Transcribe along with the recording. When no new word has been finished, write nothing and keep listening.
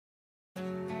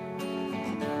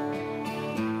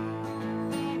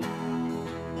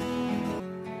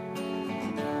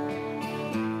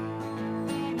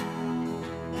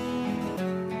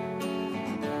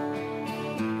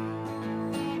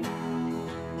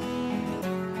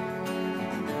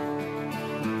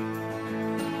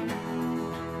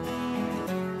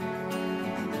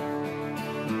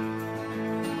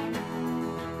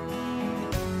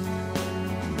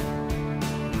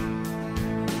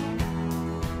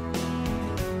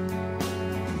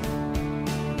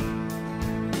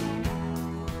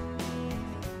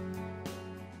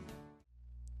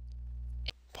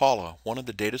Paula, one of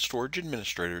the data storage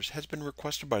administrators, has been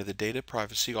requested by the Data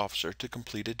Privacy Officer to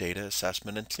complete a data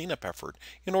assessment and cleanup effort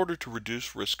in order to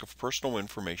reduce risk of personal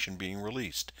information being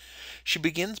released. She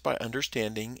begins by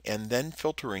understanding and then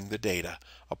filtering the data.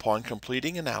 Upon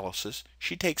completing analysis,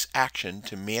 she takes action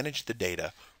to manage the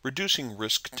data, reducing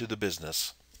risk to the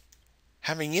business.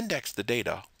 Having indexed the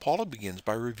data, Paula begins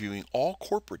by reviewing all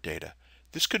corporate data.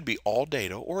 This could be all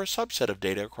data or a subset of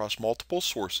data across multiple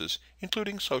sources,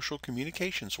 including social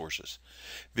communication sources.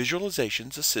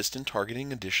 Visualizations assist in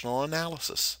targeting additional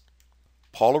analysis.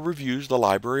 Paula reviews the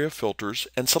library of filters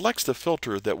and selects the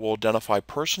filter that will identify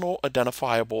personal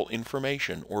identifiable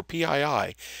information, or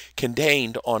PII,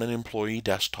 contained on an employee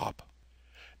desktop.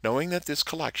 Knowing that this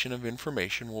collection of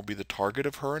information will be the target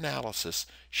of her analysis,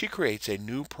 she creates a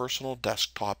new personal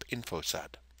desktop info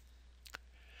set.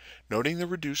 Noting the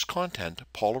reduced content,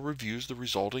 Paula reviews the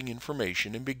resulting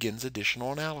information and begins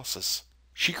additional analysis.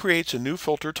 She creates a new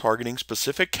filter targeting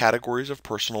specific categories of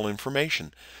personal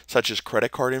information, such as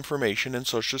credit card information and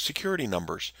social security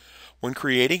numbers. When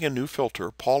creating a new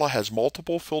filter, Paula has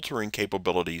multiple filtering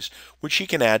capabilities which she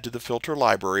can add to the filter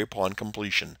library upon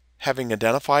completion. Having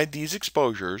identified these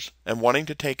exposures and wanting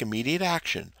to take immediate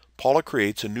action, Paula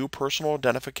creates a new personal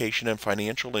identification and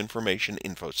financial information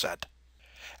info set.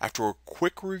 After a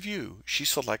quick review, she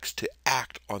selects to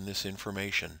act on this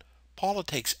information. Paula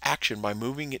takes action by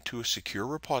moving it to a secure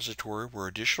repository where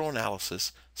additional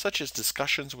analysis, such as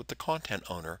discussions with the content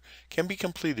owner, can be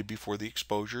completed before the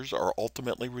exposures are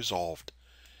ultimately resolved.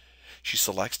 She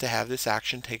selects to have this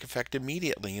action take effect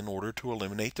immediately in order to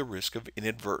eliminate the risk of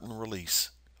inadvertent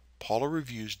release. Paula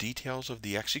reviews details of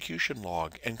the execution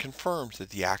log and confirms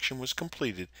that the action was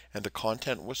completed and the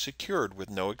content was secured with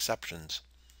no exceptions.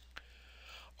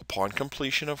 Upon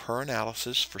completion of her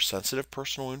analysis for sensitive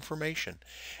personal information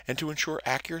and to ensure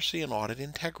accuracy and audit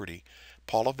integrity,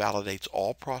 Paula validates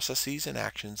all processes and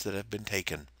actions that have been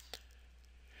taken.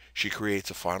 She creates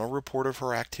a final report of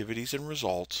her activities and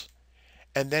results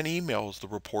and then emails the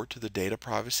report to the Data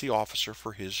Privacy Officer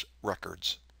for his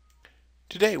records.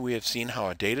 Today we have seen how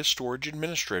a data storage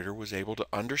administrator was able to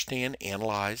understand,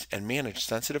 analyze, and manage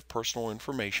sensitive personal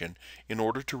information in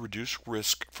order to reduce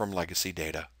risk from legacy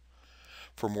data.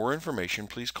 For more information,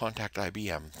 please contact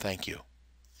IBM. Thank you.